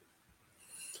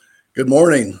Good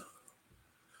morning.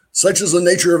 Such is the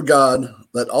nature of God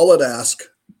that all it asks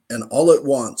and all it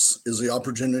wants is the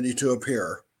opportunity to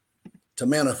appear, to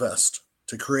manifest,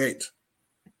 to create.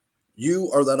 You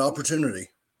are that opportunity,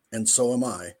 and so am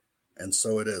I, and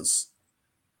so it is.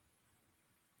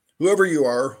 Whoever you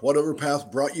are, whatever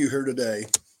path brought you here today,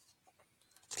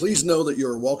 please know that you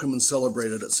are welcome and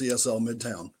celebrated at CSL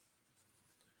Midtown.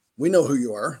 We know who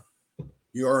you are.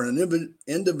 You are an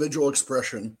individual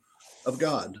expression of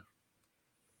God.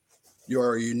 You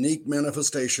are a unique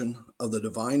manifestation of the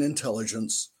divine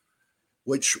intelligence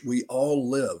which we all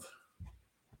live.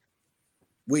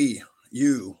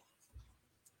 You,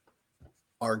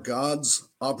 are God's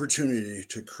opportunity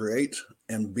to create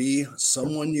and be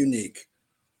someone unique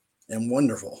and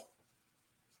wonderful.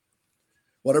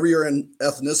 Whatever your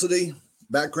ethnicity,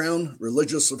 background,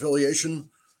 religious affiliation,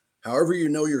 however you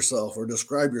know yourself or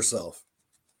describe yourself,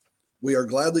 we are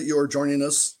glad that you are joining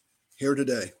us here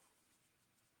today.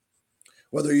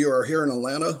 Whether you are here in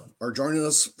Atlanta or joining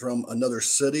us from another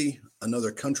city,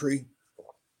 another country,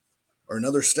 or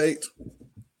another state,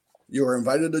 you are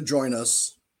invited to join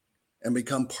us and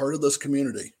become part of this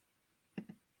community.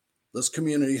 This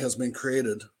community has been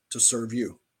created to serve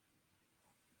you.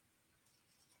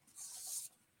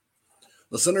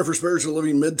 The Center for Spiritual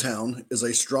Living Midtown is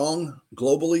a strong,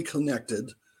 globally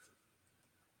connected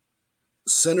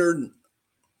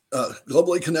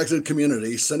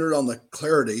community centered on the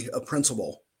clarity of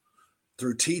principle.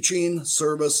 Through teaching,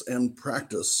 service, and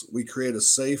practice, we create a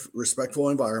safe, respectful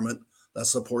environment that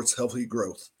supports healthy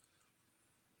growth.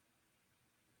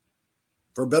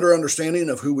 For better understanding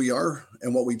of who we are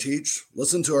and what we teach,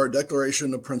 listen to our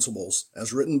Declaration of Principles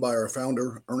as written by our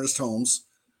founder, Ernest Holmes,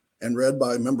 and read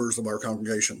by members of our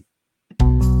congregation.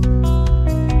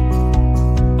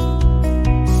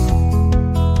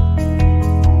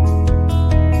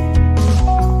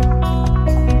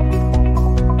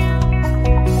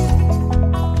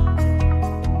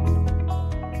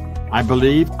 I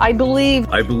believe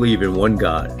in one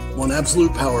God, one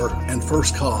absolute power and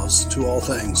first cause to all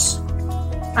things.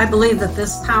 I believe that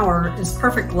this power is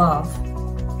perfect love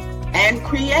and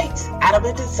creates out of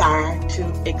a desire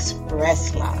to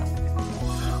express love.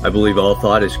 I believe all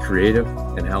thought is creative,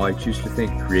 and how I choose to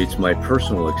think creates my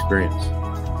personal experience.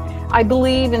 I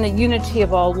believe in the unity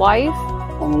of all life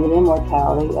and the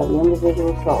immortality of the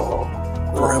individual soul,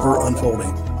 forever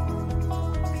unfolding.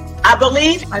 I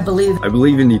believe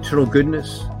in the eternal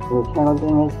goodness, the eternal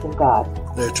goodness of God,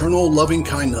 the eternal loving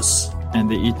kindness, and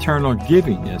the eternal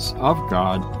givingness of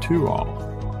God to all.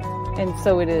 And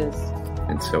so it is.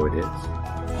 And so it is.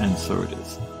 And so it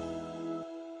is.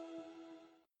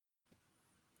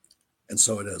 And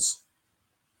so it is.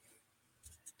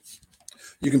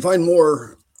 You can find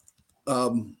more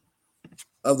of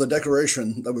the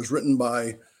declaration that was written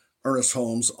by Ernest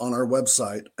Holmes on our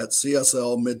website at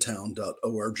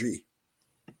cslmidtown.org.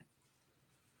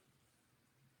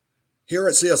 Here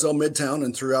at CSL Midtown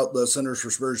and throughout the Centers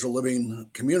for Spiritual Living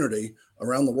community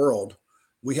around the world,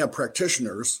 we have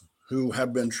practitioners who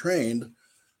have been trained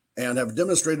and have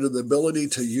demonstrated the ability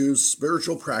to use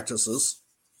spiritual practices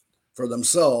for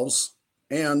themselves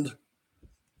and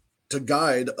to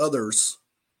guide others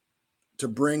to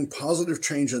bring positive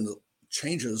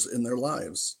changes in their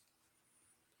lives.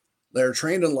 They are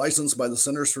trained and licensed by the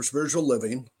Centers for Spiritual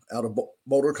Living out of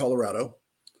Boulder, Colorado,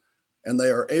 and they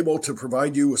are able to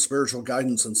provide you with spiritual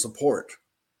guidance and support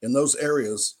in those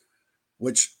areas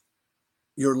which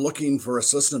you're looking for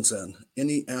assistance in,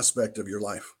 any aspect of your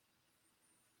life.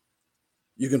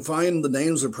 You can find the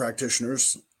names of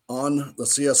practitioners on the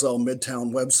CSL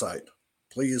Midtown website.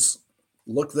 Please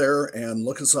look there and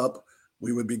look us up.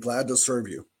 We would be glad to serve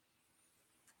you.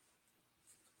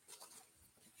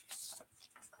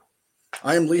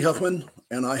 I am Lee Huffman,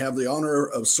 and I have the honor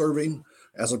of serving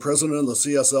as the president of the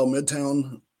CSL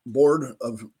Midtown Board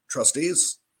of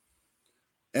Trustees.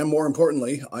 And more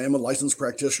importantly, I am a licensed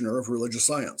practitioner of religious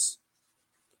science.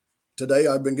 Today,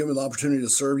 I've been given the opportunity to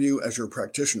serve you as your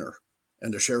practitioner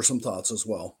and to share some thoughts as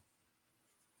well.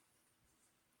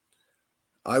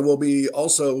 I will be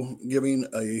also giving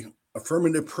an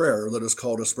affirmative prayer that is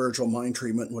called a spiritual mind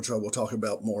treatment, which I will talk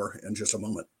about more in just a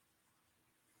moment.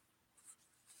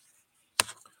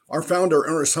 Our founder,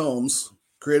 Ernest Holmes,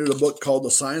 created a book called The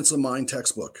Science of Mind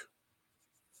Textbook.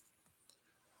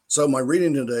 So my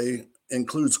reading today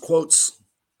includes quotes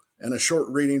and a short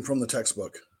reading from the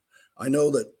textbook. I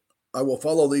know that I will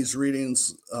follow these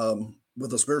readings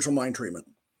with a spiritual mind treatment.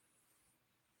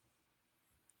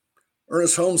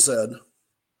 Ernest Holmes said,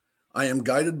 "I am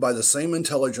guided by the same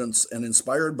intelligence and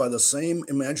inspired by the same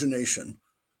imagination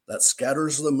that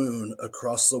scatters the moon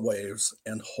across the waves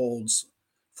and holds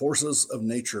forces of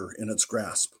nature in its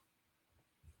grasp.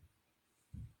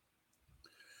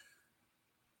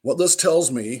 What this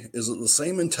tells me is that the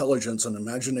same intelligence and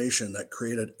imagination that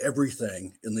created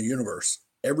everything in the universe,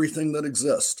 everything that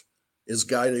exists, is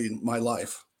guiding my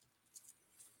life.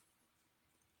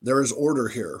 There is order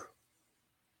here,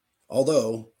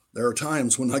 although there are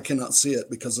times when I cannot see it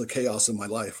because of the chaos in my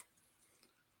life.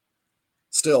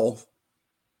 Still,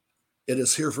 it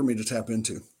is here for me to tap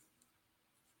into.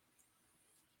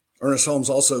 Ernest Holmes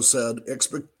also said,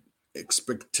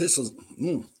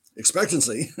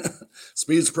 expectancy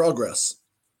speeds progress.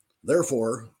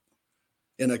 Therefore,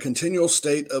 in a continual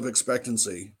state of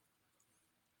expectancy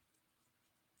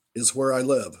is where I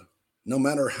live. No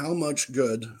matter how much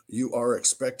good you are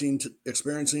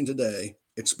experiencing today,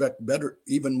 expect better,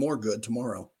 even more good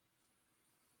tomorrow.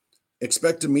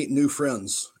 Expect to meet new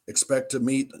friends. Expect to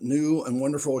meet new and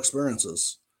wonderful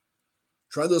experiences.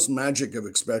 Try this magic of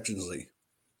expectancy,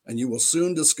 and you will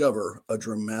soon discover a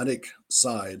dramatic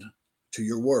side to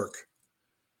your work,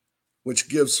 which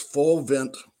gives full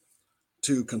vent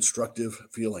to constructive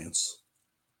feelings.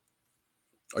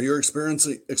 Are you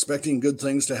expecting good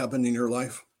things to happen in your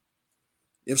life?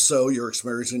 If so, you're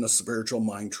experiencing a spiritual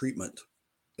mind treatment.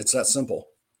 It's that simple.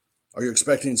 Are you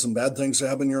expecting some bad things to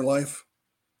happen in your life?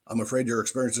 I'm afraid you're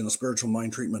experiencing a spiritual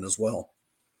mind treatment as well.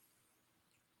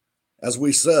 As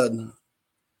we said,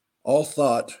 all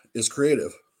thought is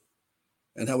creative,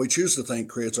 and how we choose to think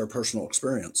creates our personal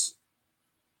experience.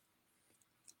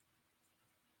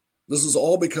 This is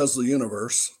all because the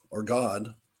universe, or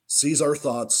God, sees our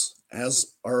thoughts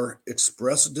as our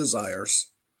expressed desires,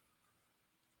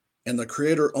 and the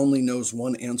Creator only knows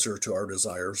one answer to our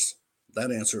desires.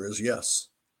 That answer is yes,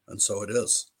 and so it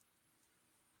is.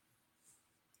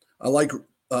 I like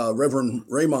Reverend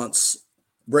Raymont's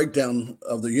breakdown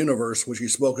of the universe, which he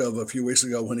spoke of a few weeks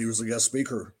ago when he was a guest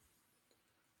speaker.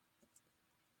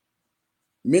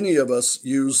 Many of us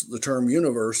use the term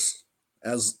universe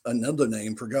as another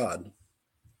name for God.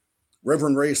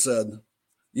 Reverend Ray said,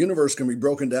 universe can be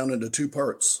broken down into two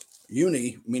parts,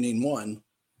 uni meaning one,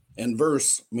 and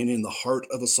verse meaning the heart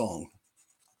of a song.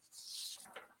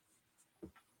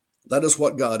 That is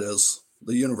what God is,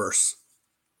 the universe.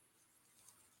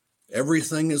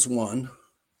 Everything is one,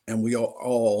 and we are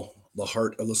all the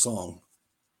heart of the song.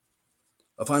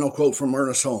 A final quote from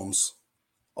Ernest Holmes.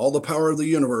 All the power of the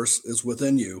universe is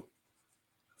within you.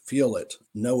 Feel it,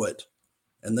 know it,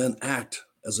 and then act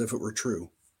as if it were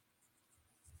true.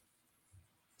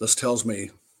 This tells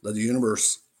me that the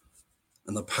universe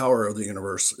and the power of the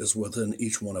universe is within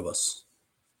each one of us.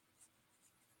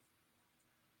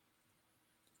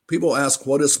 People ask,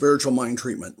 what is spiritual mind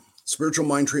treatment? Spiritual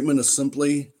mind treatment is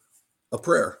simply a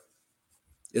prayer.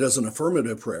 It is an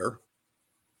affirmative prayer,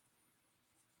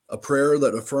 a prayer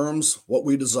that affirms what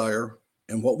we desire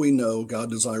and what we know God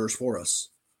desires for us.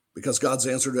 Because God's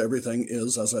answer to everything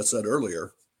is, as I said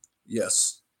earlier,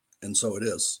 yes, and so it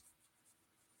is.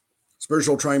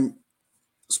 Spiritual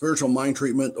mind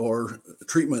treatment, or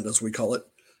treatment as we call it,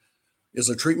 is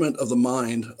a treatment of the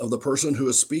mind of the person who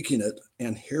is speaking it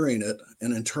and hearing it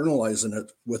and internalizing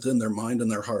it within their mind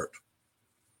and their heart.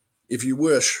 If you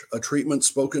wish, a treatment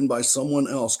spoken by someone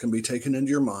else can be taken into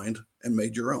your mind and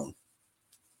made your own.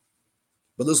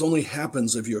 But this only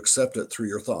happens if you accept it through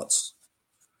your thoughts.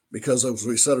 Because as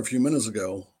we said a few minutes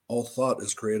ago, all thought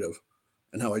is creative,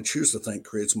 and how I choose to think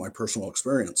creates my personal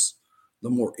experience. The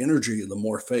more energy, the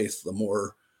more faith, the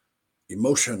more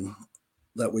emotion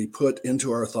that we put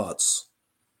into our thoughts,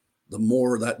 the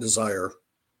more that desire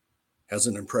has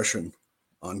an impression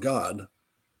on God,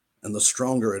 and the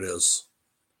stronger it is.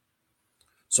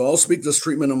 So I'll speak this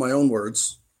treatment in my own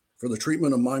words for the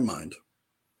treatment of my mind.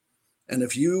 And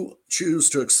if you choose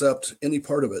to accept any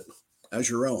part of it as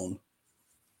your own,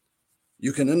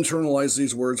 you can internalize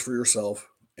these words for yourself,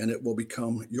 and it will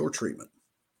become your treatment,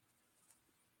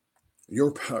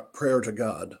 your prayer to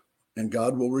God, and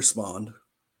God will respond,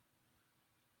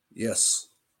 yes,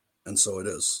 and so it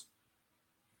is.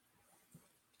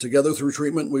 Together through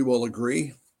treatment, we will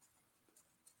agree,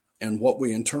 and what we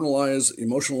internalize,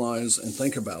 emotionalize, and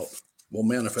think about will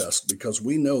manifest, because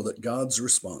we know that God's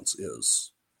response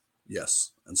is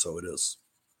yes, and so it is.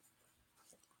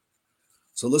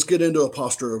 So let's get into a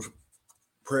posture of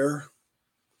prayer.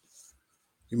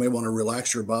 You may want to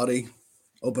relax your body,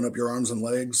 open up your arms and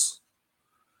legs,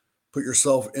 put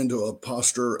yourself into a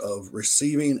posture of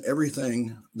receiving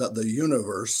everything that the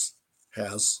universe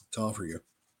has to offer you.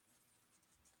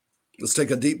 Let's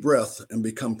take a deep breath and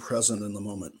become present in the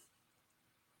moment.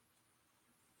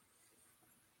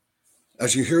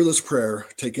 As you hear this prayer,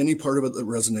 take any part of it that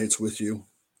resonates with you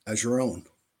as your own.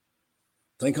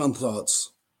 Think on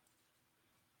thoughts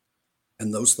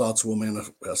and those thoughts will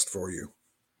manifest for you.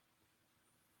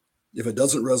 If it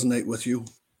doesn't resonate with you,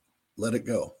 let it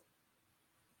go.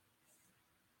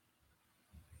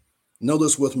 Know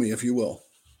this with me, if you will.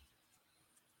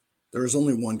 There is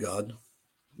only one God,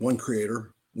 one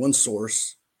creator, one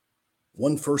source,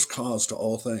 one first cause to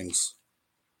all things.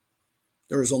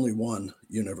 There is only one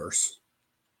universe.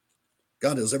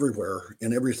 God is everywhere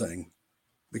in everything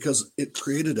because it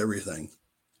created everything.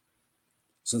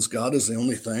 Since God is the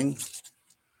only thing,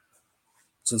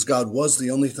 since God was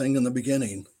the only thing in the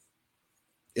beginning,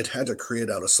 it had to create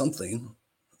out of something,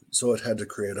 so it had to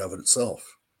create out of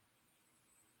itself.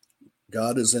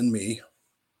 God is in me.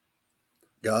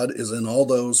 God is in all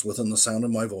those within the sound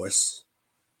of my voice.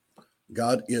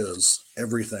 God is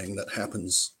everything that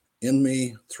happens in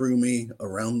me, through me,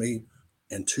 around me,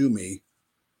 and to me,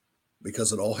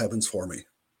 because it all happens for me.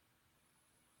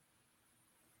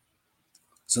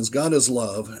 Since God is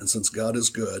love, and since God is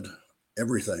good,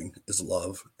 everything is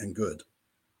love and good.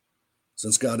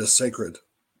 Since God is sacred,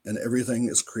 and everything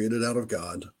is created out of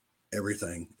God,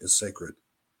 everything is sacred.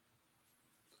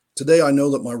 Today, I know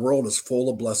that my world is full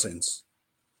of blessings.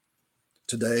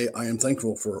 Today, I am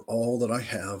thankful for all that I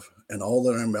have and all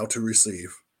that I am about to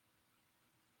receive.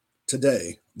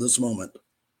 Today, this moment,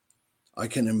 I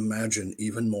can imagine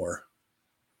even more.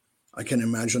 I can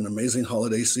imagine an amazing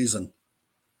holiday season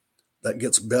that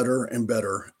gets better and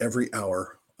better every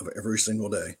hour of every single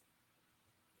day.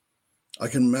 I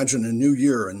can imagine a new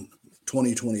year in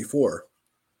 2024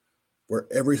 where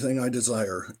everything I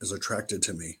desire is attracted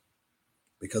to me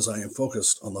because I am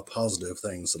focused on the positive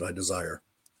things that I desire.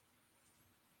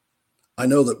 I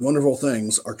know that wonderful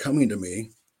things are coming to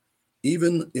me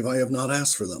even if I have not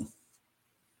asked for them.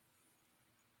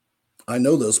 I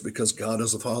know this because God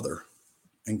is a father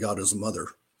and God is a mother.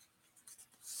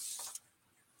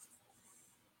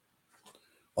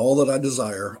 All that I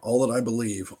desire, all that I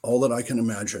believe, all that I can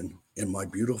imagine in my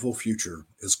beautiful future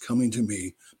is coming to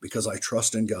me because I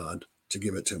trust in God to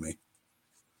give it to me.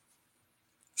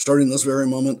 Starting this very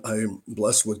moment, I am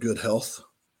blessed with good health,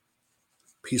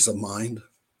 peace of mind,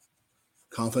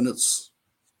 confidence,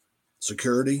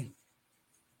 security,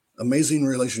 amazing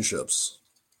relationships,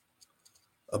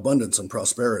 abundance and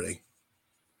prosperity,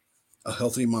 a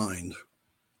healthy mind,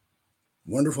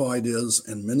 wonderful ideas,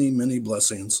 and many, many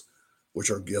blessings, which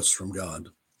are gifts from God.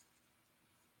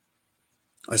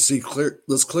 I see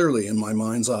this clearly in my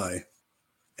mind's eye,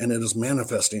 and it is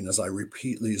manifesting as I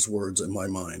repeat these words in my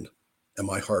mind and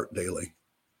my heart daily.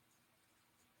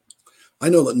 I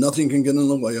know that nothing can get in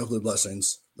the way of the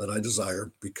blessings that I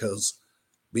desire because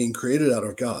being created out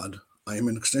of God, I am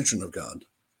an extension of God.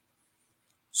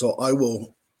 So I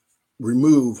will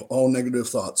remove all negative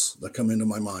thoughts that come into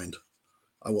my mind.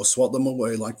 I will swat them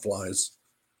away like flies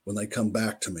when they come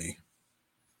back to me.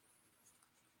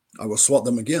 I will swat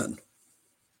them again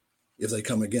if they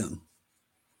come again.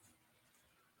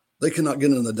 They cannot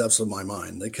get in the depths of my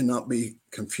mind. They cannot be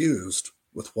confused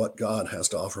with what God has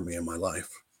to offer me in my life,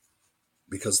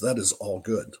 because that is all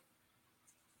good.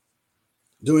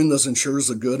 Doing this ensures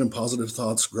the good and positive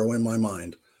thoughts grow in my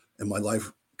mind, and my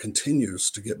life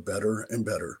continues to get better and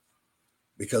better,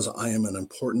 because I am an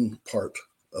important part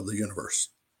of the universe.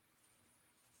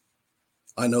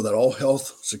 I know that all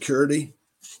health, security,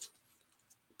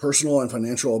 personal and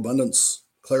financial abundance,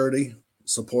 clarity,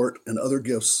 support, and other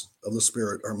gifts of the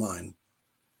Spirit are mine.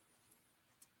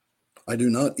 I do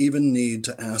not even need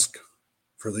to ask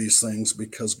for these things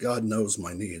because God knows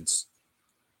my needs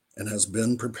and has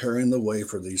been preparing the way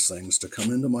for these things to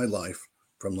come into my life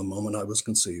from the moment I was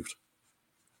conceived.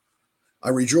 I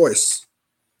rejoice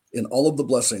in all of the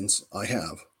blessings I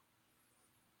have,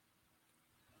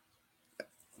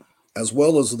 as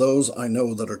well as those I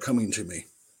know that are coming to me.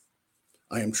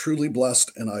 I am truly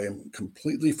blessed, and I am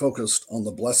completely focused on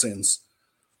the blessings,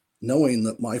 knowing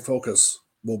that my focus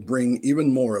will bring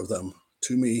even more of them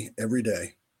to me every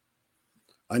day.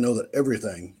 I know that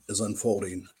everything is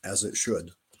unfolding as it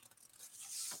should.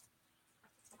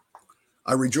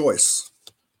 I rejoice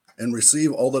and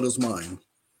receive all that is mine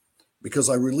because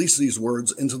I release these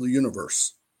words into the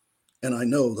universe, and I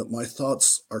know that my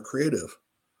thoughts are creative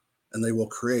and they will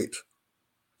create,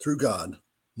 through God,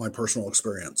 my personal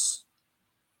experience.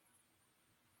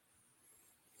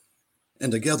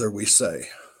 And together we say,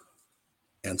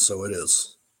 and so it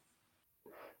is.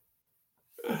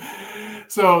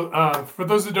 So for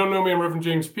those that don't know me, I'm Reverend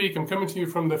James Peake. I'm coming to you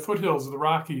from the foothills of the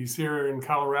Rockies here in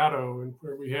Colorado, and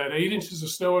where we had 8 inches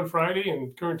of snow on Friday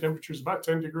and current temperature is about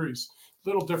 10 degrees. A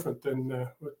little different than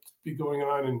what'd be going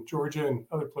on in Georgia and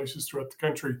other places throughout the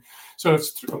country. So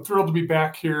I'm thrilled to be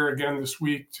back here again this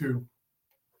week to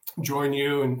join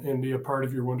you and be a part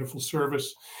of your wonderful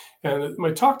service. And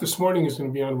my talk this morning is going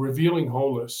to be on revealing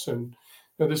wholeness. And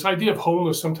this idea of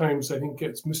wholeness sometimes I think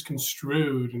gets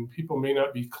misconstrued, and people may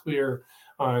not be clear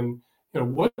on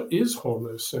what is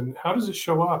wholeness and how does it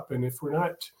show up. And if we're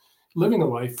not living a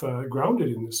life grounded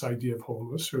in this idea of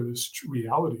wholeness or this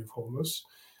reality of wholeness,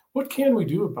 what can we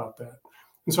do about that?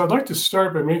 And so I'd like to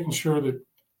start by making sure that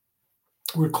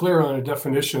we're clear on a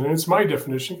definition. And it's my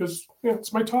definition because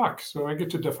it's my talk, so I get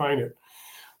to define it.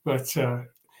 But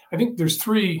I think there's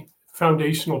three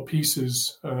foundational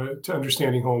pieces to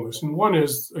understanding wholeness. And one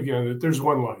is, again, that there's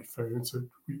one life. I mean,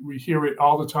 we hear it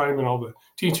all the time in all the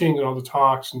teaching and all the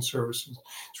talks and services.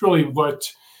 It's really what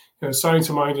Science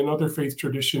of Mind and other faith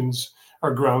traditions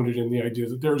are grounded in the idea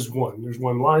that there's one. There's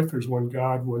one life, there's one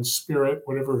God, one spirit,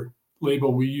 whatever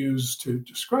label we use to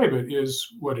describe it is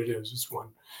what it is. It's one.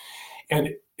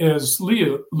 And as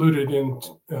Lee alluded in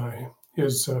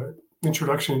his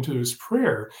introduction to his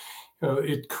prayer,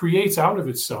 it creates out of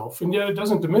itself, and yet it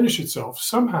doesn't diminish itself.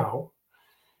 Somehow,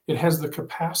 it has the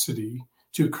capacity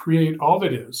to create all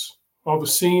that is, all the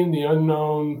seen, the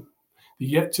unknown, the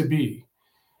yet to be,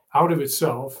 out of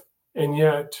itself, and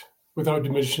yet without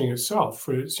diminishing itself.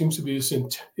 For it seems to be this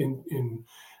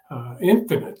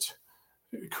infinite,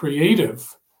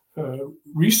 creative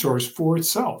resource for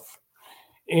itself.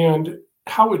 And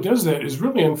how it does that is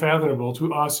really unfathomable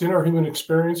to us in our human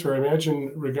experience, or I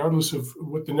imagine regardless of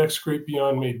what the next great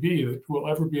beyond may be, that we'll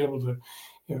ever be able to,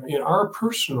 in our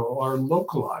personal, our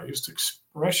localized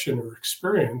expression or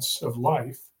experience of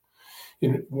life,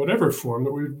 in whatever form,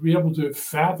 that we'd be able to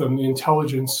fathom the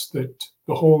intelligence that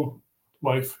the whole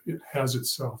life has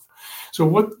itself. So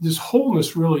what this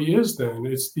wholeness really is then,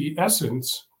 it's the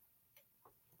essence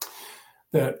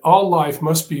that all life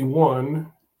must be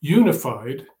one,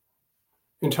 unified,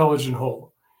 intelligent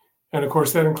whole. And of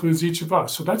course, that includes each of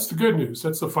us. So that's the good news.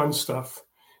 That's the fun stuff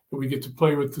that we get to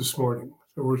play with this morning.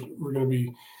 So we're going to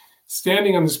be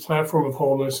standing on this platform of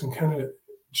wholeness and kind of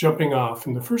jumping off.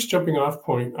 And the first jumping off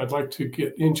point I'd like to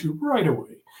get into right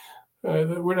away.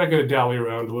 We're not going to dally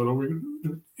around a little.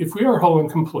 If we are whole and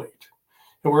complete,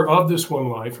 and we're of this one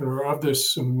life, and we're of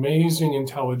this amazing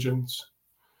intelligence,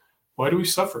 why do we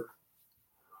suffer?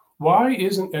 Why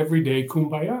isn't every day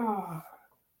kumbaya?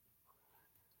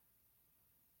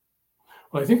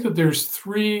 Well, I think that there's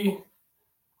 3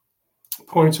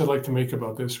 points I'd like to make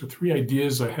about this, or 3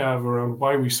 ideas I have around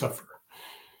why we suffer.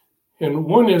 And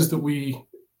one is that we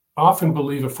often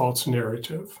believe a false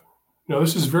narrative. Now,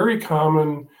 this is very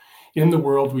common in the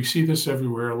world. We see this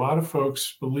everywhere. A lot of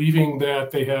folks believing that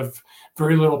they have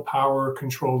very little power or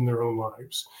control in their own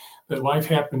lives, that life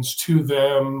happens to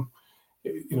them.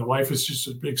 Life is just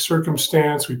a big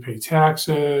circumstance. We pay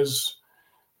taxes.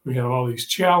 We have all these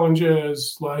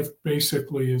challenges. Life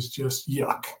basically is just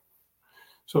yuck.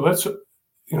 So that's, an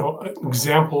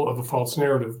example of a false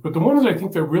narrative. But the ones I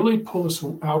think that really pull us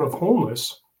out of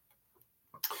wholeness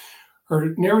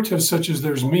are narratives such as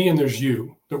there's me and there's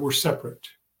you, that we're separate.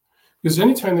 Because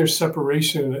anytime there's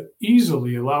separation, it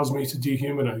easily allows me to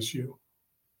dehumanize you.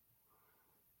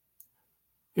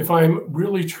 If I'm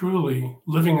really, truly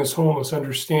living this wholeness,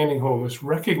 understanding wholeness,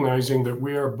 recognizing that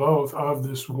we are both of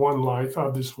this one life,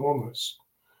 of this wholeness,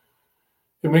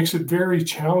 it makes it very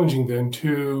challenging then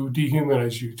to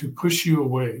dehumanize you, to push you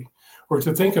away, or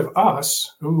to think of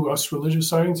us, us religious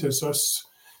scientists, us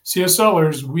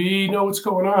CSLers, we know what's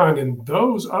going on, and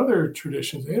those other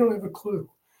traditions, they don't have a clue.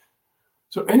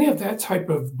 So any of that type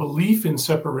of belief in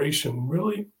separation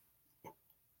really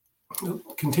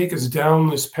can take us down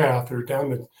this path, or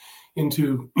down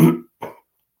into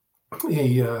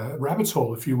a rabbit's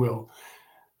hole, if you will,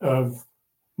 of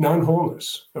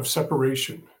non-wholeness, of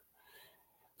separation.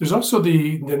 There's also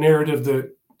the narrative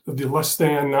that the less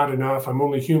than, not enough, I'm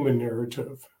only human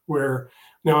narrative, where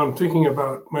now I'm thinking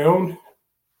about my own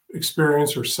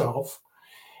experience or self,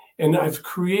 and I've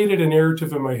created a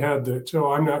narrative in my head that,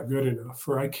 I'm not good enough,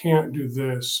 or I can't do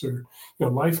this, or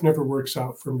life never works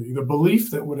out for me. The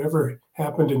belief that whatever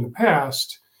happened in the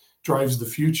past drives the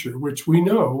future, which we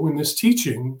know in this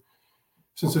teaching,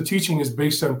 since the teaching is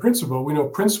based on principle, we know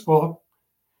principle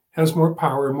has more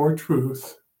power, more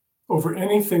truth over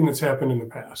anything that's happened in the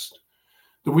past.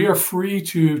 That we are free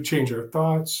to change our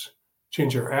thoughts,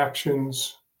 change our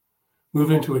actions, move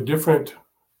into a different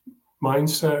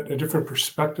mindset, a different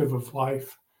perspective of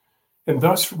life. And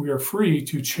thus we are free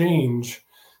to change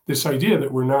this idea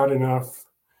that we're not enough.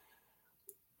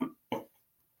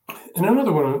 And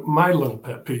another one of my little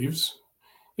pet peeves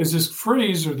is this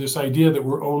phrase, or this idea that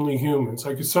we're only humans.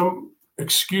 Like it's some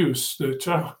excuse that,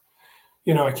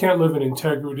 I can't live in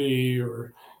integrity,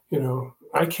 or,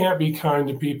 I can't be kind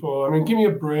to people. I mean, give me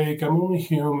a break. I'm only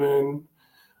human.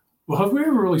 Well, have we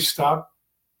ever really stopped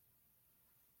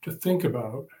to think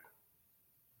about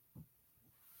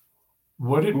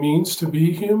what it means to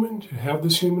be human, to have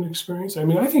this human experience? I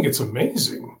mean, I think it's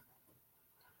amazing.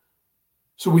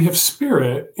 So we have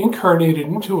spirit incarnated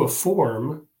into a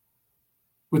form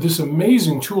with this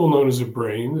amazing tool known as a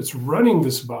brain that's running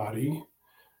this body,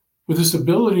 with this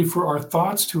ability for our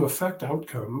thoughts to affect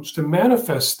outcomes, to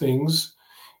manifest things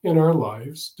in our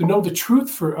lives, to know the truth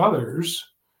for others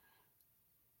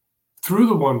through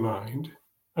the one mind.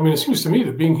 I mean, it seems to me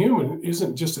that being human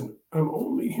isn't just I'm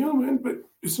only human, but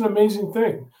it's an amazing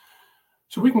thing.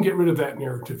 So we can get rid of that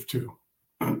narrative too.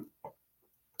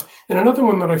 And another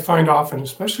one that I find often,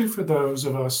 especially for those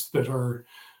of us that are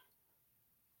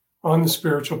on the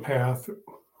spiritual path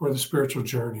or the spiritual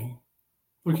journey,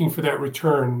 looking for that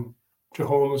return to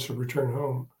wholeness or return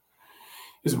home,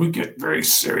 is we get very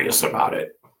serious about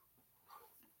it.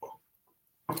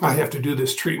 I have to do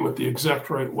this treatment the exact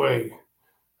right way.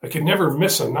 I can never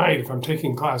miss a night if I'm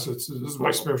taking classes. This is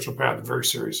my spiritual path. I'm very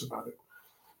serious about it.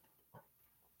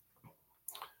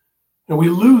 And we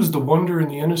lose the wonder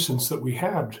and the innocence that we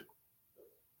had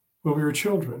when we were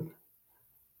children.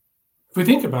 If we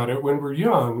think about it, when we're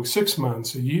young, 6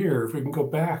 months, a year, if we can go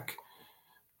back,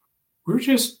 we're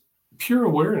just pure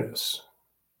awareness,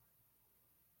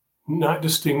 not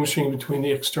distinguishing between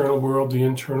the external world, the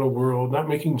internal world, not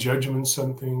making judgments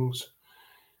on things,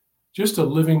 just a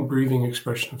living, breathing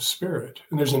expression of spirit.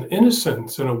 And there's an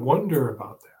innocence and a wonder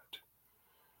about that.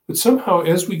 But somehow,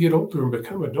 as we get older and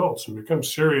become adults and become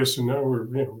serious, and now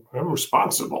I'm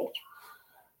responsible,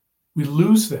 we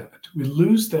lose that. We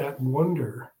lose that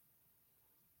wonder,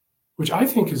 which I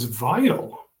think is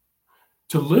vital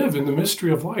to live in the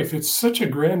mystery of life. It's such a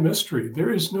grand mystery.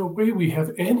 There is no way we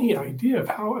have any idea of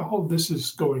how all this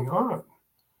is going on.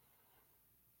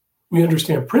 We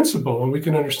understand principle and we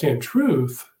can understand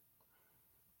truth,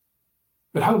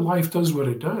 but how life does what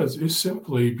it does is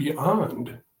simply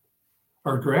beyond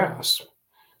our grasp.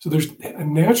 So there's a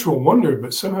natural wonder,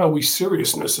 but somehow we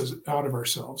seriousness is out of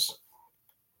ourselves.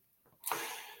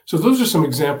 So those are some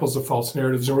examples of false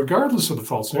narratives. And regardless of the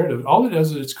false narrative, all it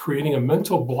does is it's creating a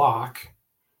mental block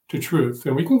to truth.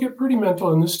 And we can get pretty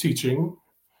mental in this teaching.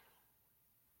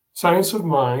 Science of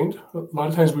mind, a lot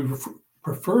of times we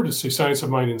prefer to say science of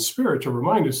mind and spirit to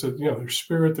remind us that, there's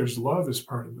spirit, there's love as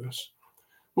part of this.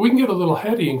 But we can get a little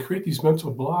heady and create these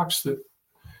mental blocks that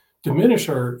diminish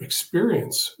our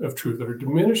experience of truth, or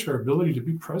diminish our ability to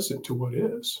be present to what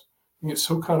is. We get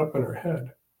so caught up in our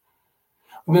head.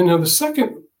 And then now the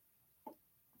second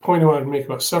point I want to make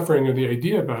about suffering, or the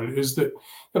idea about it, is that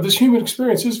this human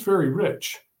experience is very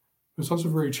rich. It's also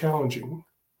very challenging.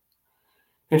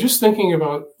 And just thinking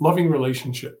about loving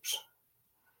relationships.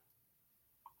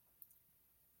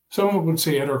 Someone would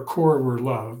say at our core we're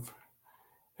love.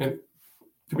 And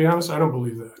to be honest, I don't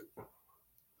believe that.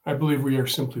 I believe we are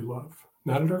simply love.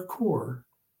 Not at our core,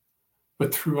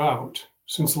 but throughout.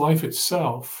 Since life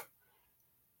itself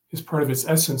is part of its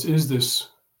essence, is this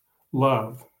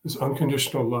love, this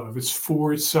unconditional love. It's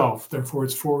for itself, therefore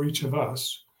it's for each of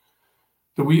us,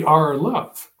 that we are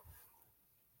love.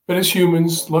 But as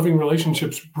humans, loving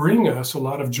relationships bring us a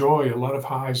lot of joy, a lot of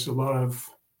highs, a lot of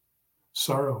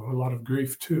sorrow, a lot of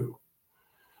grief too.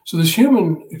 So this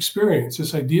human experience,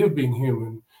 this idea of being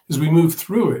human, as we move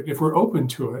through it, if we're open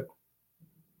to it,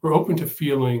 we're open to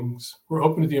feelings, we're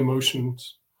open to the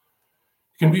emotions,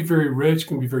 it can be very rich,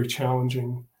 can be very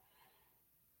challenging.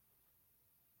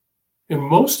 And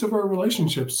most of our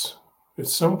relationships at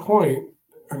some point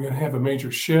are going to have a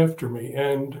major shift or may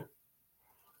end.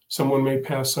 Someone may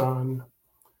pass on,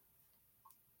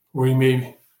 or you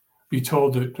may be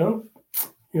told that,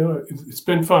 it's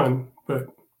been fun, but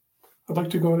I'd like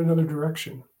to go in another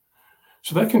direction.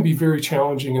 So that can be very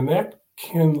challenging, and that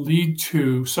can lead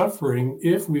to suffering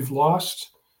if we've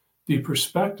lost the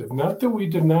perspective. Not that we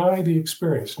deny the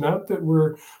experience, not that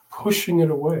we're pushing it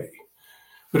away,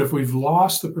 but if we've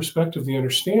lost the perspective, the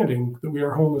understanding that we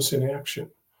are wholeness in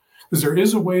action. Because there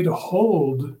is a way to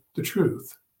hold the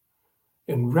truth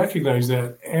and recognize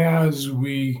that as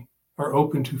we are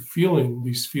open to feeling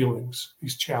these feelings,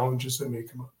 these challenges that may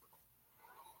come up.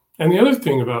 And the other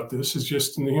thing about this is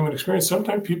just in the human experience,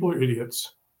 sometimes people are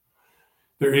idiots.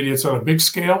 They're idiots on a big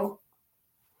scale.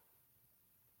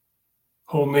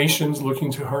 Whole nations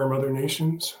looking to harm other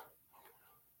nations.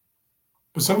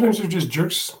 But sometimes they're just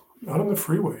jerks out on the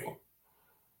freeway.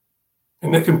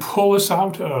 And they can pull us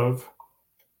out of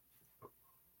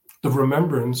the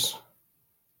remembrance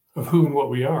of who and what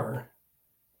we are.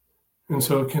 And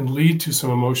so it can lead to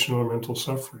some emotional or mental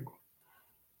suffering.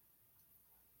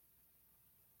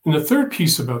 And the third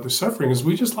piece about the suffering is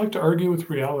we just like to argue with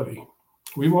reality.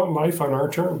 We want life on our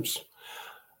terms.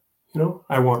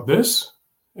 I want this,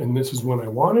 and this is when I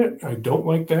want it. I don't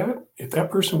like that. If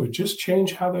that person would just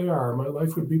change how they are, my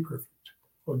life would be perfect.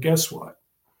 Well, guess what?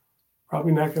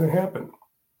 Probably not going to happen.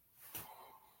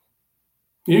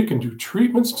 You can do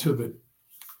treatments till the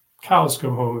cows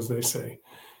come home, as they say.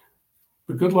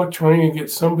 But good luck trying to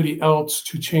get somebody else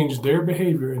to change their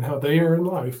behavior and how they are in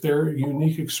life, their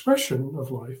unique expression of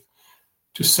life,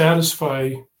 to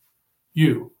satisfy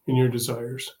you and your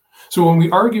desires. So when we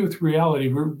argue with reality,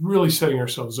 we're really setting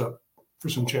ourselves up for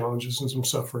some challenges and some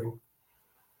suffering.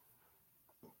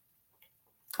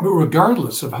 But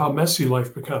regardless of how messy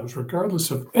life becomes, regardless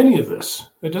of any of this,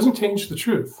 it doesn't change the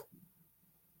truth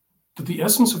that the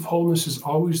essence of wholeness is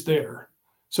always there.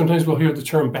 Sometimes we'll hear the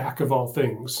term back of all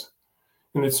things.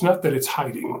 And it's not that it's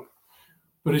hiding,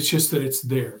 but it's just that it's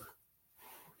there.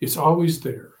 It's always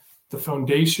there. The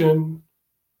foundation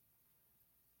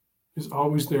is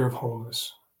always there of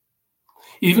wholeness.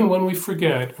 Even when we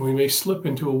forget, and we may slip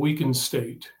into a weakened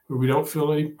state where we don't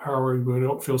feel any power, we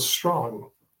don't feel strong.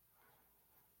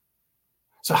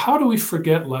 So how do we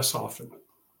forget less often?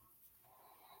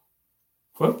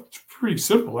 Well, it's pretty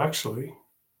simple, actually.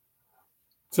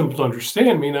 Simple to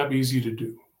understand, may not be easy to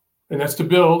do. And that's to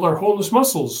build our wholeness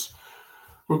muscles.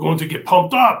 We're going to get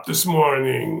pumped up this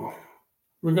morning.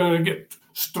 We're going to get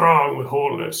strong with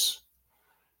wholeness.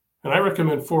 And I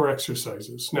recommend 4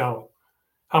 exercises. Now,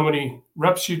 how many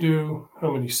reps you do,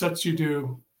 how many sets you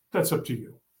do, that's up to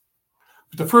you.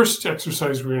 But the first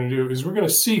exercise we're going to do is we're going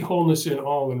to see wholeness in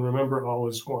all and remember all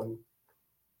is one.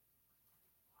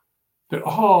 That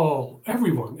all,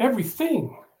 everyone,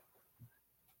 everything,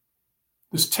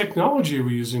 this technology we're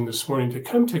using this morning to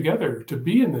come together, to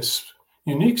be in this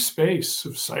unique space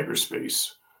of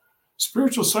cyberspace,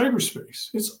 spiritual cyberspace,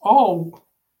 it's all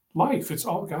life, it's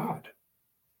all God.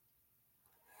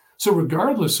 So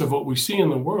regardless of what we see in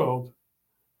the world,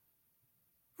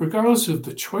 regardless of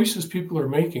the choices people are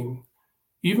making,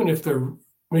 even if they're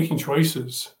making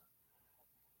choices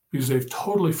because they've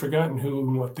totally forgotten who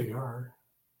and what they are,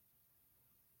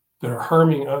 that are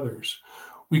harming others,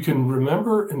 we can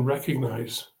remember and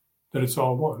recognize that it's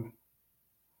all one.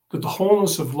 That the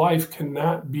wholeness of life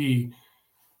cannot be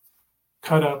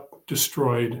cut up,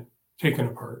 destroyed, taken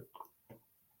apart.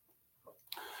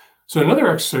 So another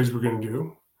exercise we're going to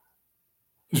do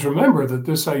is remember that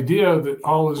this idea that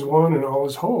all is one and all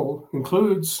is whole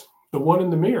includes the one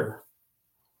in the mirror,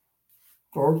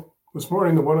 or this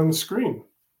morning, the one on the screen.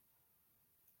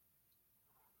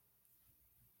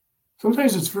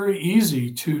 Sometimes it's very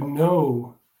easy to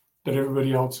know that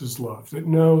everybody else is loved, that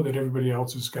know that everybody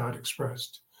else is God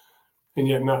expressed, and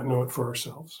yet not know it for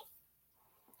ourselves,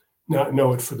 not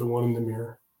know it for the one in the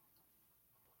mirror.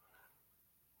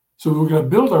 So we're going to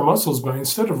build our muscles by,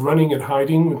 instead of running and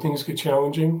hiding when things get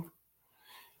challenging,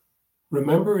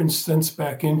 remember and sense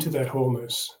back into that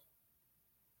wholeness.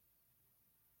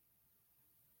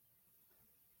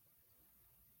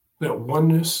 That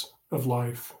oneness of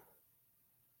life.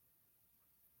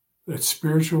 That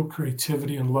spiritual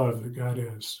creativity and love that God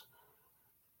is.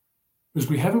 Because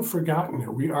we haven't forgotten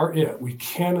it. We are it. We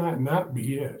cannot not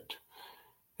be it.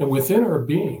 And within our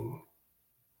being,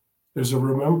 there's a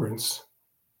remembrance.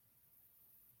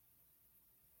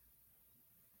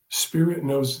 Spirit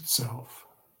knows itself.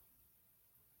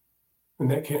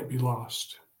 And that can't be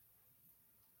lost.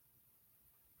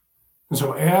 And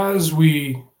so as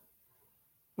we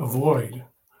avoid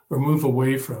or move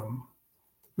away from,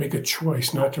 make a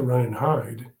choice not to run and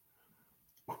hide,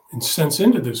 and sense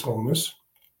into this wholeness,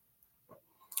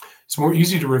 it's more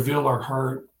easy to reveal our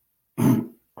heart,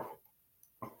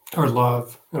 our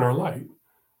love, and our light.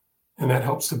 And that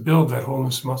helps to build that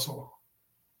wholeness muscle.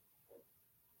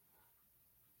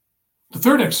 The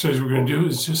third exercise we're going to do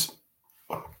is just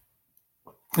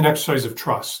an exercise of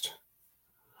trust.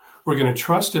 We're going to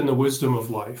trust in the wisdom of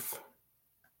life.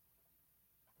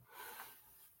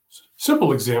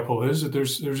 Simple example is that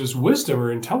there's this wisdom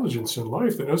or intelligence in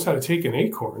life that knows how to take an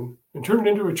acorn and turn it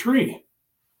into a tree.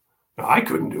 Now, I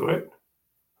couldn't do it.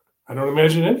 I don't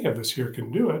imagine any of us here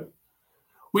can do it.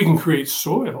 We can create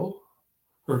soil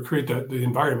or create the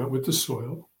environment with the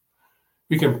soil.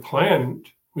 We can plant,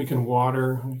 we can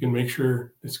water, we can make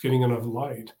sure it's getting enough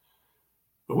light.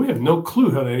 But we have no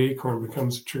clue how that acorn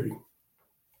becomes a tree.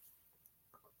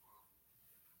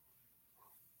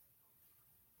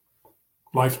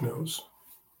 Life knows.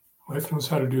 Life knows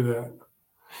how to do that.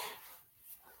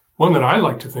 One that I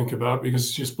like to think about, because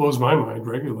it just blows my mind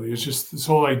regularly, is just this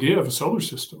whole idea of a solar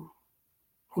system.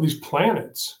 All these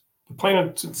planets. The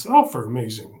planets itself are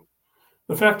amazing.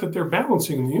 The fact that they're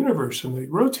balancing in the universe and they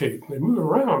rotate and they move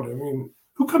around. I mean,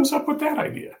 who comes up with that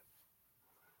idea?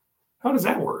 How does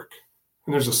that work?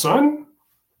 And there's a sun,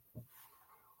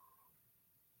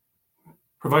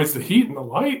 provides the heat and the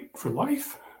light for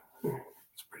life.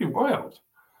 It's pretty wild.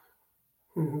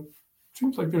 It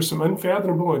seems like there's some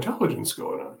unfathomable intelligence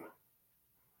going on.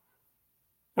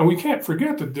 And we can't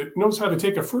forget that it knows how to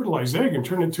take a fertilized egg and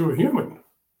turn it into a human.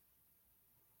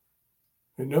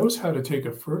 It knows how to take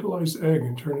a fertilized egg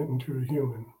and turn it into a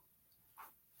human.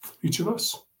 Each of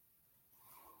us.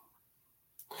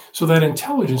 So that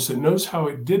intelligence that knows how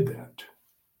it did that,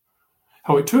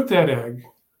 how it took that egg,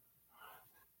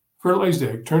 fertilized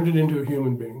egg, turned it into a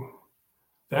human being,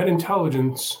 that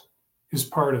intelligence is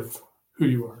part of who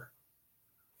you are.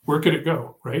 Where could it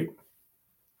go, right?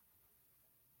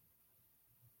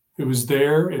 It was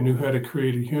there. It knew how to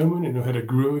create a human. It knew how to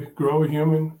grow a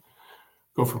human,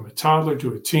 go from a toddler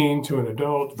to a teen to an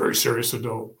adult, very serious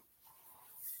adult.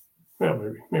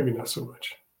 Well, maybe not so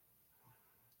much.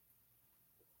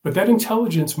 But that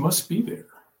intelligence must be there.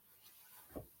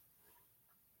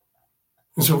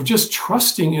 And so just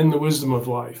trusting in the wisdom of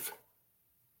life,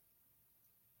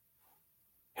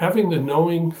 having the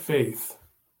knowing faith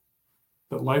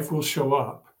that life will show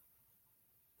up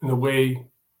in a way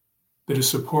that is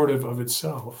supportive of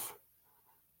itself,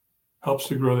 helps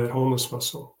to grow that wholeness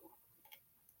muscle.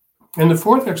 And the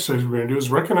fourth exercise we're going to do is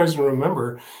recognize and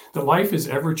remember that life is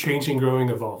ever-changing, growing,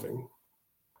 evolving.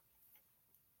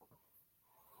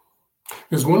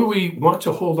 Because when we want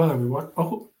to hold on, we want,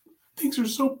 oh, things are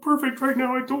so perfect right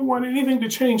now, I don't want anything to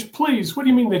change. Please, what do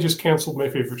you mean they just canceled my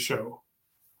favorite show?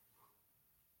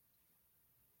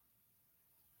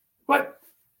 What?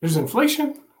 There's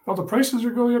inflation? All the prices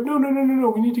are going up? No.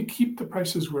 We need to keep the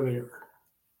prices where they are.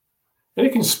 And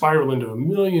it can spiral into a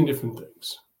million different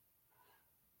things.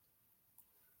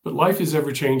 But life is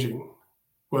ever changing,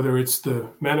 whether it's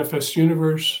the manifest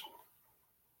universe,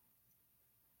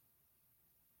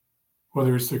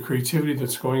 whether it's the creativity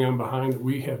that's going on behind that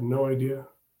we have no idea.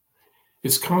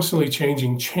 It's constantly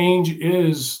changing. Change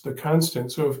is the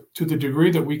constant. So to the degree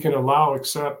that we can allow,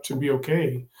 accept, and be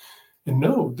okay, and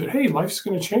know that, hey, life's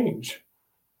going to change.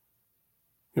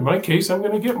 In my case, I'm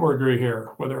going to get more gray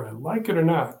hair, whether I like it or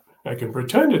not. I can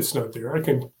pretend it's not there. I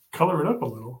can color it up a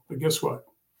little. But guess what?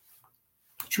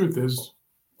 The truth is,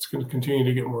 it's going to continue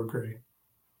to get more gray.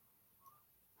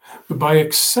 But by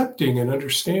accepting and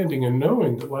understanding and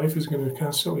knowing that life is going to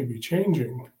constantly be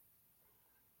changing,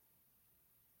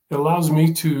 it allows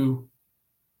me to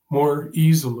more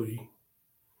easily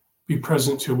be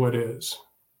present to what is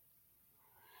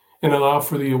and allow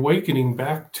for the awakening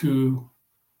back to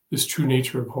this true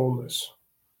nature of wholeness.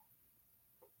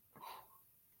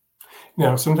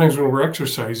 Now, sometimes when we're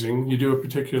exercising, you do a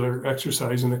particular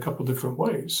exercise in a couple different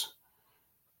ways.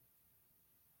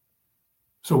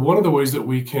 So one of the ways that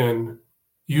we can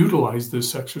utilize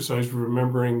this exercise of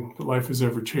remembering that life is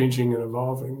ever changing and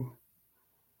evolving,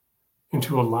 and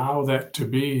to allow that to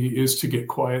be, is to get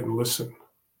quiet and listen.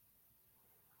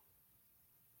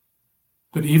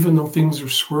 That even though things are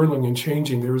swirling and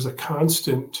changing, there is a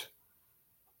constant,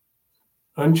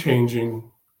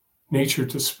 unchanging nature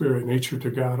to spirit, nature to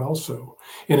God also.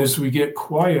 And as we get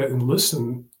quiet and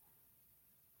listen,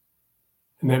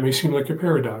 and that may seem like a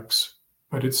paradox,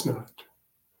 but it's not.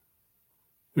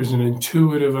 There's an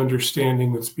intuitive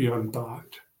understanding that's beyond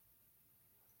thought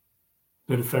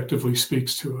that effectively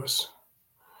speaks to us.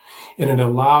 And it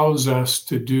allows us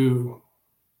to do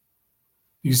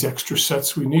these extra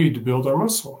sets we need to build our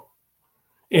muscle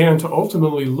and to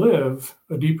ultimately live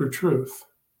a deeper truth.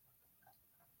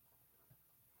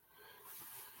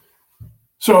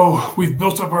 So we've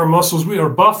built up our muscles. We are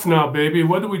buff now, baby.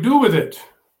 What do we do with it?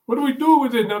 What do we do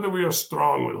with it now that we are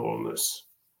strong with wholeness?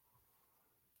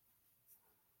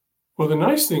 Well, the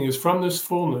nice thing is from this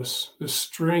fullness, this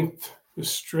strength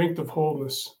of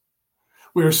wholeness,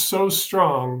 we are so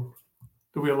strong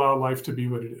that we allow life to be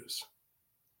what it is.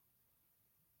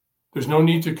 There's no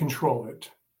need to control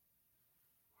it.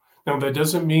 Now, that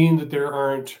doesn't mean that there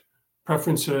aren't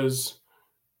preferences.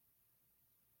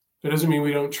 That doesn't mean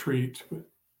we don't treat.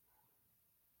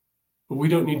 But we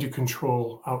don't need to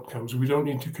control outcomes. We don't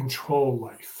need to control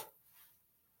life.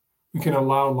 We can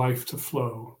allow life to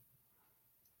flow.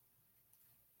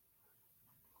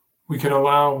 We can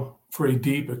allow for a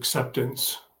deep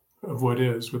acceptance of what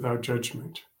is without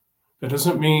judgment. That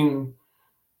doesn't mean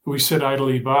we sit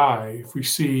idly by if we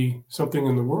see something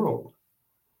in the world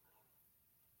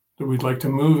that we'd like to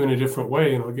move in a different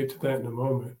way, and I'll get to that in a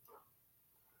moment.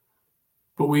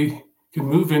 But we can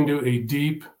move into a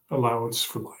deep allowance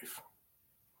for life.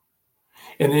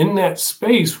 And in that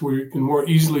space, we can more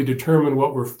easily determine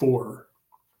what we're for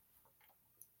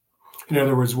In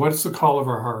other words, what's the call of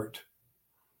our heart?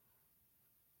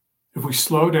 If we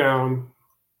slow down,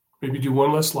 maybe do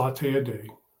one less latte a day,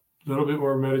 a little bit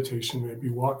more meditation, maybe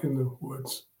walk in the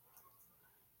woods,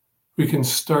 we can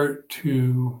start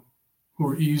to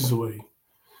more easily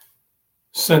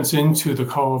sense into the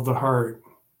call of the heart.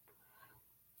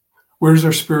 Where does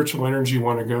our spiritual energy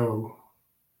want to go?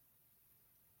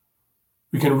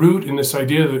 We can root in this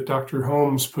idea that Dr.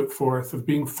 Holmes put forth of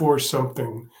being for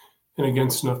something and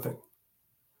against nothing.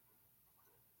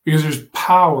 Because there's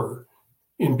power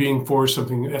in being for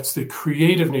something. That's the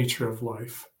creative nature of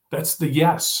life. That's the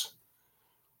yes.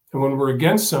 And when we're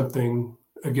against something,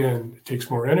 again, it takes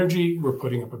more energy. We're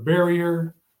putting up a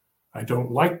barrier. I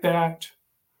don't like that.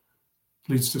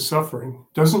 It leads to suffering.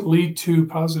 Doesn't lead to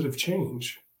positive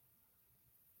change.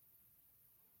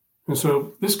 And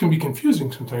so this can be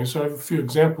confusing sometimes. So I have a few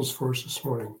examples for us this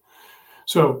morning.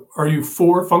 So are you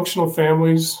for functional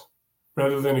families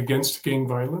rather than against gang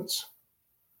violence?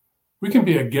 We can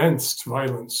be against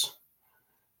violence.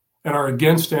 And our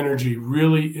against energy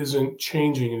really isn't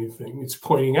changing anything. It's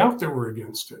pointing out that we're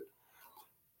against it.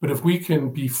 But if we can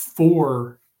be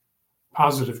for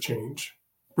positive change,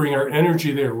 bring our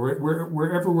energy there,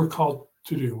 wherever we're called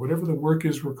to do, whatever the work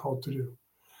is we're called to do,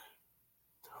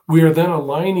 we are then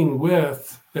aligning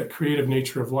with that creative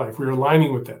nature of life. We're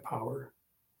aligning with that power.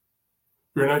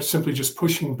 We're not simply just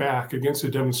pushing back against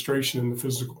a demonstration in the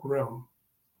physical realm.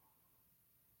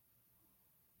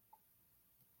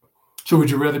 So would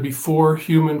you rather be for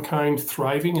humankind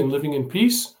thriving and living in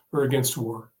peace or against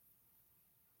war?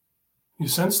 You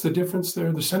sense the difference there?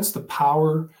 You sense the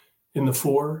power in the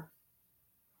for?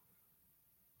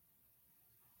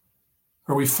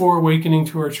 Are we for awakening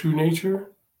to our true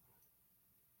nature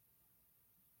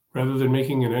rather than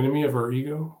making an enemy of our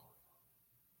ego?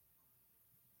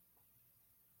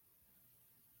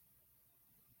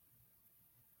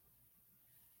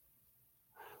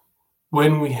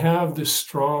 When we have this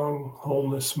strong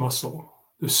wholeness muscle,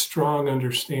 this strong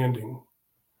understanding,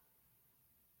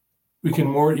 we can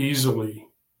more easily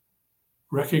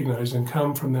recognize and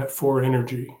come from that for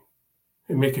energy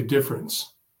and make a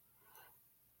difference,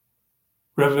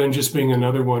 rather than just being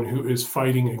another one who is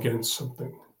fighting against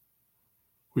something,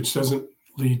 which doesn't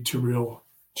lead to real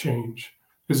change.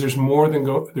 Because there's more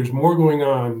going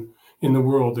on in the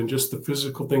world than just the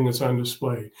physical thing that's on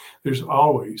display. There's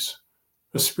always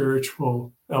a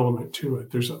spiritual element to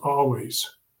it. There's always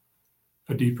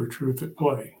a deeper truth at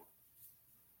play.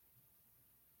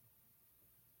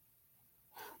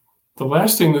 The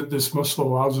last thing that this muscle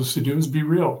allows us to do is be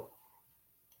real.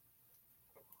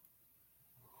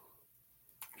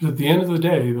 Because at the end of the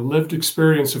day, the lived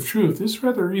experience of truth is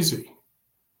rather easy.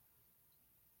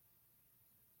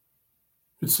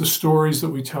 It's the stories that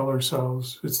we tell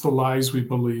ourselves. It's the lies we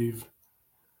believe.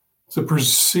 It's the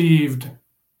perceived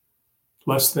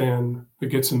less than that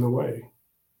gets in the way.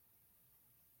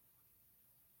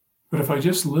 But if I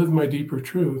just live my deeper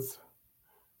truth,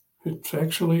 it's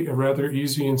actually a rather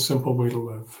easy and simple way to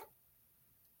live.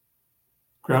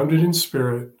 Grounded in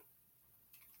spirit,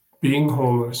 being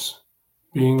wholeness,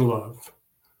 being love,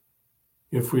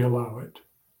 if we allow it.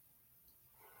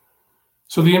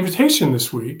 So the invitation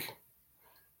this week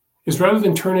is, rather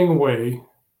than turning away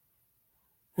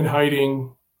and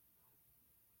hiding,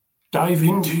 dive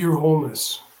into your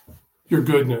wholeness, your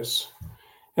goodness,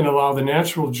 and allow the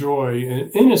natural joy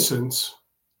and innocence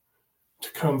to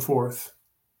come forth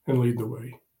and lead the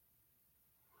way.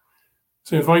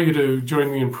 So I invite you to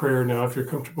join me in prayer now. If you're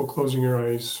comfortable closing your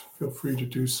eyes, feel free to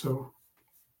do so.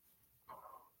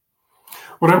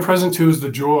 What I'm present to is the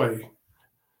joy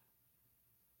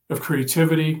of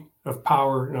creativity, of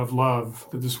power, and of love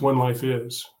that this one life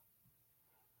is.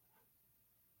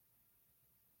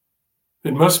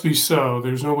 It must be so.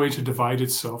 There's no way to divide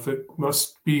itself. It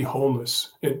must be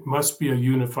wholeness. It must be a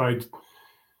unified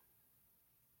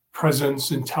presence,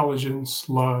 intelligence,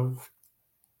 love.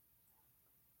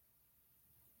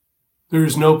 There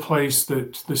is no place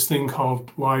that this thing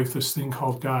called life, this thing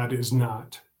called God is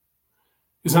not.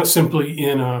 It's not simply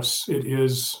in us. It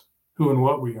is who and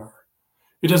what we are.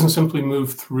 It doesn't simply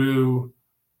move through.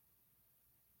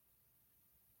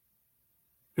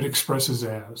 It expresses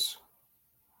as.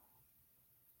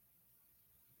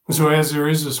 And so as there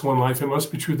is this one life, it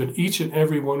must be true that each and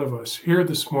every one of us here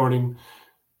this morning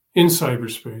in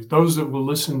cyberspace, those that will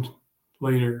listen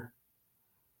later,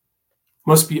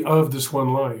 must be of this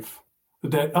one life,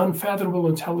 that unfathomable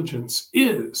intelligence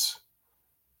is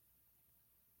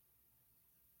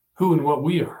who and what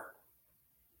we are.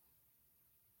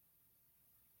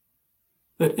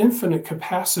 That infinite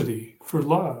capacity for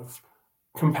love,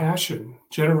 compassion,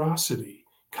 generosity,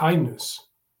 kindness,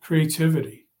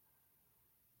 creativity,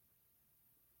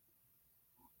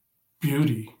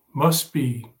 beauty must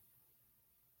be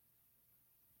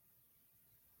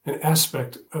an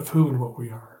aspect of who and what we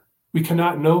are. We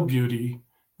cannot know beauty,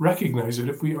 recognize it,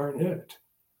 if we aren't it.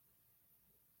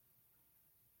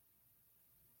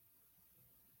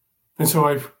 And so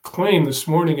I claim this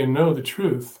morning and know the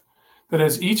truth that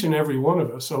as each and every one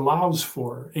of us allows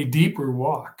for a deeper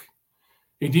walk,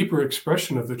 a deeper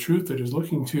expression of the truth that is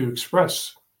looking to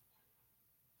express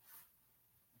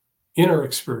in our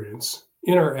experience,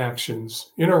 in our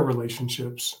actions, in our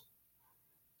relationships,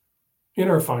 in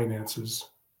our finances,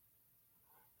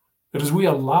 that as we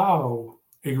allow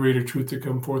a greater truth to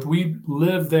come forth, we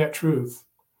live that truth.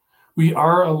 We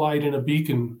are a light and a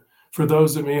beacon for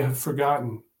those that may have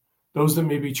forgotten, those that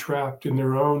may be trapped in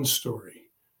their own story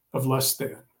of less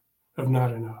than, of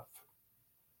not enough.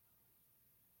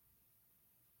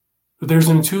 But there's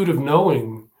an intuitive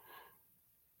knowing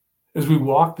as we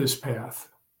walk this path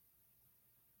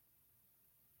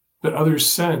that others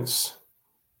sense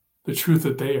the truth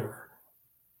that they are.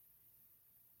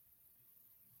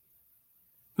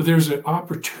 But there's an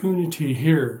opportunity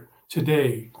here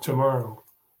today, tomorrow,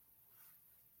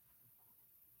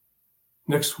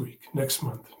 next week, next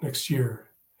month, next year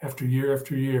after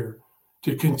year,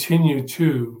 to continue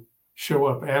to show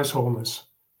up as wholeness,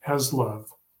 as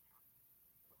love.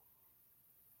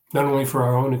 Not only for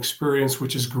our own experience,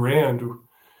 which is grand,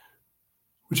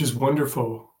 which is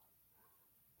wonderful,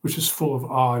 which is full of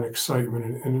awe and excitement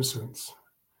and innocence,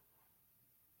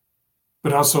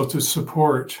 but also to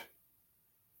support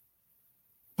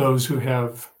those who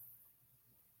have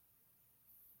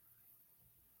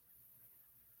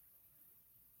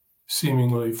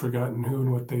seemingly forgotten who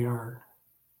and what they are.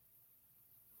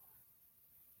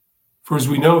 For as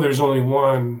we know there's only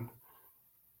one,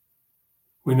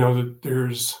 we know that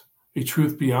there's a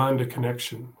truth beyond a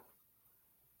connection.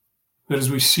 That as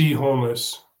we see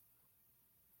wholeness,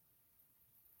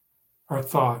 our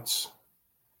thoughts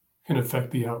can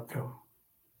affect the outcome.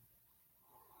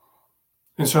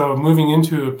 And so moving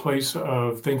into a place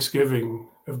of thanksgiving,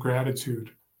 of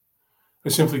gratitude, I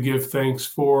simply give thanks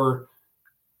for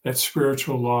that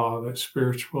spiritual law, that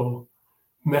spiritual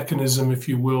mechanism, if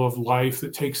you will, of life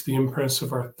that takes the impress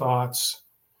of our thoughts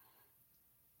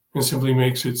and simply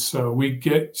makes it so we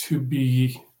get to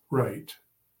be right.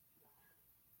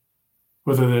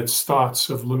 Whether that's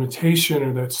thoughts of limitation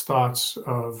or that's thoughts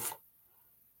of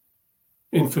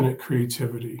infinite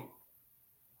creativity.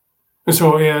 And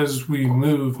so as we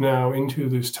move now into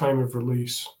this time of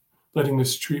release, letting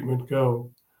this treatment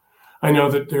go, I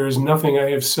know that there is nothing I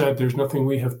have said, there's nothing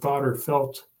we have thought or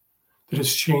felt that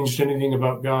has changed anything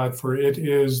about God, for it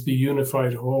is the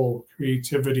unified whole,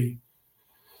 creativity,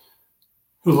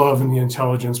 the love and the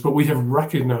intelligence, but we have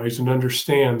recognized and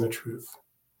understand the truth,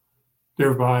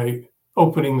 thereby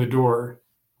opening the door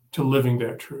to living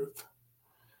that truth.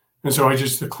 And so I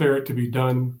just declare it to be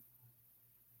done.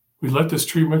 We let this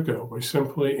treatment go by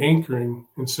simply anchoring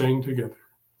and saying together,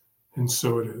 and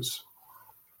so it is.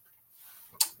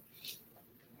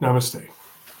 Namaste.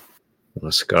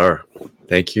 Namaskar.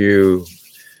 Thank you,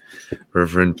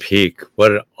 Reverend Peak.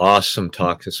 What an awesome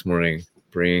talk this morning,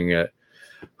 bringing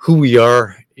who we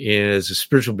are as a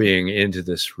spiritual being into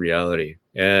this reality.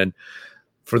 And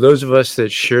for those of us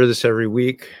that share this every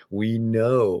week, we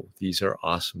know these are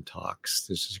awesome talks.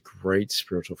 This is great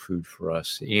spiritual food for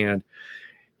us. And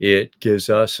it gives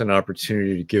us an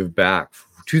opportunity to give back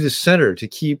to the center, to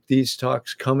keep these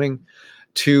talks coming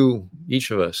to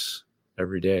each of us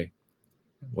every day,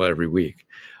 well, every week.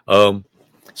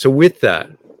 So with that,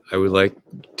 I would like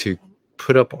to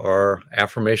put up our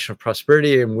affirmation of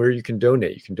prosperity and where you can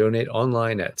donate. You can donate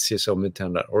online at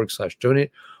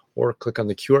cslmidtown.org/donate, or click on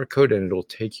the QR code and it'll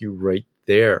take you right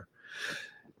there.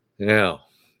 Now,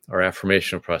 our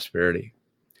affirmation of prosperity.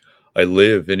 I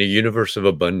live in a universe of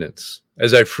abundance.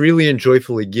 As I freely and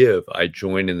joyfully give, I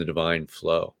join in the divine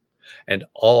flow, and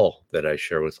all that I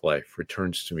share with life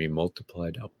returns to me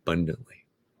multiplied abundantly.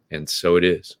 And so it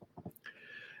is.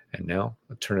 And now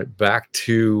I'll turn it back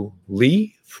to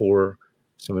Lee for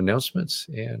some announcements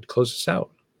and close us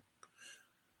out.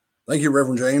 Thank you,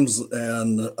 Reverend James,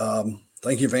 and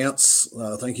thank you, Vance.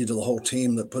 Thank you to the whole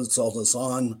team that puts all this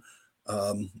on,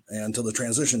 and to the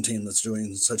transition team that's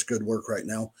doing such good work right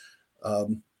now.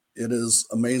 It is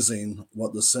amazing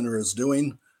what the center is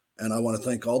doing, and I want to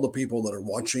thank all the people that are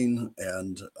watching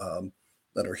and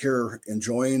that are here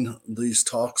enjoying these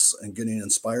talks and getting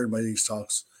inspired by these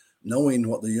talks, knowing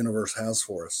what the universe has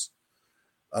for us.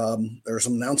 There are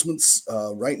some announcements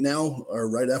right now, or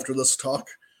right after this talk.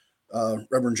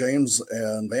 Reverend James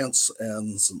and Vance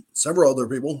and several other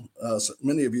people,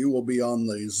 many of you will be on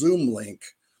the Zoom link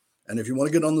And if you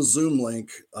want to get on the Zoom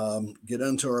link, get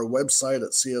into our website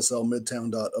at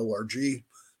cslmidtown.org,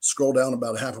 scroll down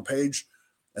about half a page,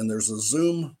 and there's a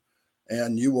Zoom,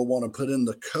 and you will want to put in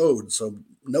the code. So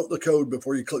note the code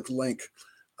before you click the link,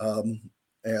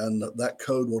 and that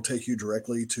code will take you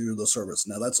directly to the service.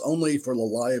 Now, that's only for the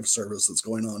live service that's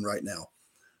going on right now.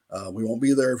 We won't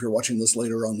be there if you're watching this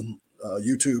later on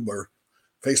YouTube or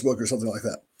Facebook or something like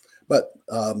that. But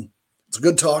it's a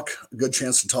good talk, a good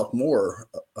chance to talk more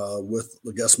with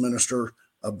the guest minister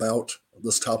about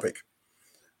this topic.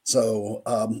 So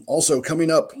also coming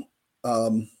up,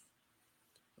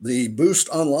 the Boost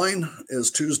Online is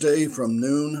Tuesday from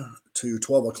noon to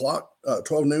 12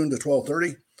 noon to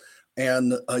 12:30.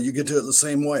 And you get to it the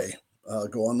same way.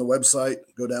 Go on the website,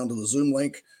 go down to the Zoom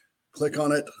link, click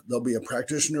on it. There'll be a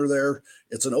practitioner there.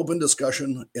 It's an open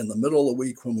discussion in the middle of the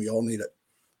week when we all need it.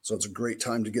 So it's a great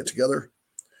time to get together.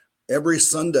 Every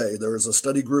Sunday, there is a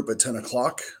study group at 10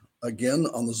 o'clock, again,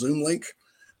 on the Zoom link.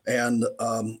 And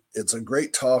it's a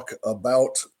great talk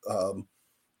about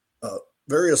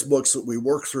various books that we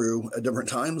work through at different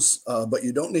times. But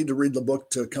you don't need to read the book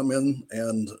to come in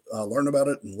and learn about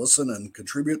it and listen and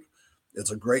contribute.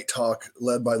 It's a great talk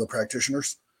led by the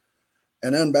practitioners.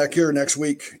 And then back here next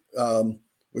week,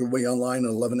 we will be online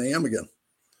at 11 a.m. again.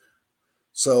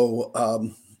 So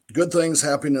good things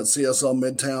happening at CSL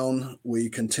Midtown. We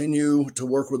continue to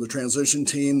work with the transition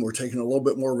team. We're taking a little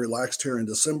bit more relaxed here in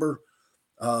December.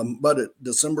 But at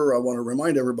December, I want to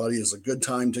remind everybody, is a good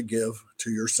time to give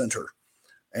to your center.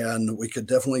 And we could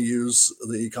definitely use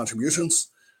the contributions,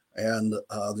 and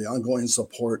the ongoing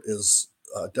support is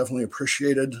definitely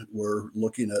appreciated. We're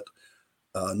looking at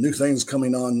new things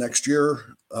coming on next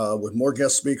year with more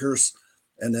guest speakers.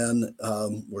 And then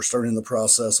we're starting the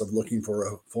process of looking for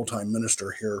a full-time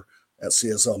minister here at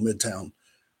CSL Midtown.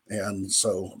 And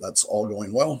so that's all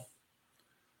going well.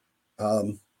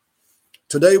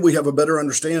 Today, we have a better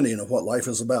understanding of what life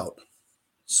is about.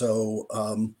 So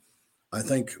I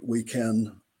think we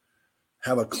can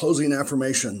have a closing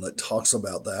affirmation that talks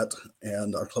about that.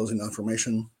 And our closing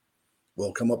affirmation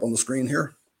will come up on the screen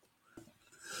here.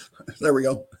 There we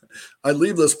go. I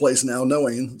leave this place now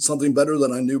knowing something better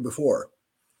than I knew before.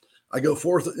 I go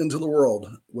forth into the world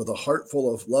with a heart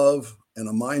full of love and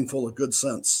a mind full of good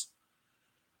sense.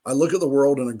 I look at the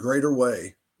world in a greater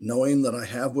way, knowing that I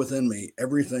have within me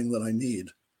everything that I need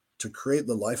to create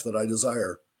the life that I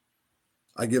desire.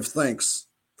 I give thanks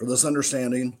for this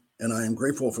understanding, and I am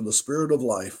grateful for the spirit of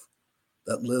life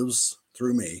that lives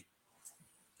through me.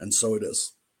 And so it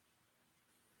is.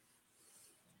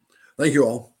 Thank you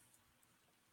all.